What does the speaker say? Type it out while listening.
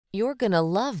You're gonna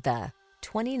love the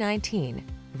 2019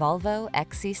 Volvo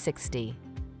XC60.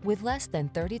 With less than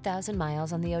 30,000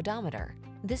 miles on the odometer,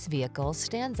 this vehicle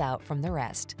stands out from the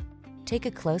rest. Take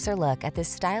a closer look at this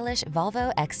stylish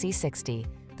Volvo XC60,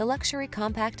 the luxury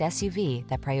compact SUV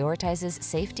that prioritizes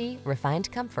safety,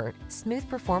 refined comfort, smooth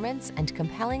performance, and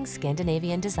compelling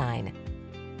Scandinavian design.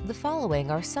 The following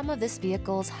are some of this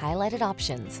vehicle's highlighted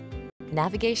options: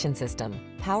 navigation system,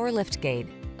 power liftgate,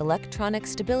 electronic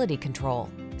stability control,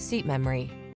 seat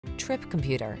memory, trip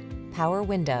computer, power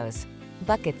windows,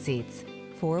 bucket seats,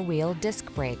 four-wheel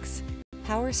disc brakes,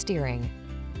 power steering.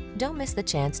 Don't miss the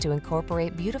chance to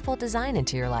incorporate beautiful design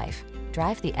into your life.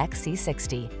 Drive the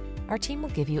XC60. Our team will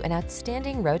give you an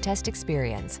outstanding road test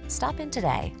experience. Stop in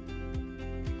today.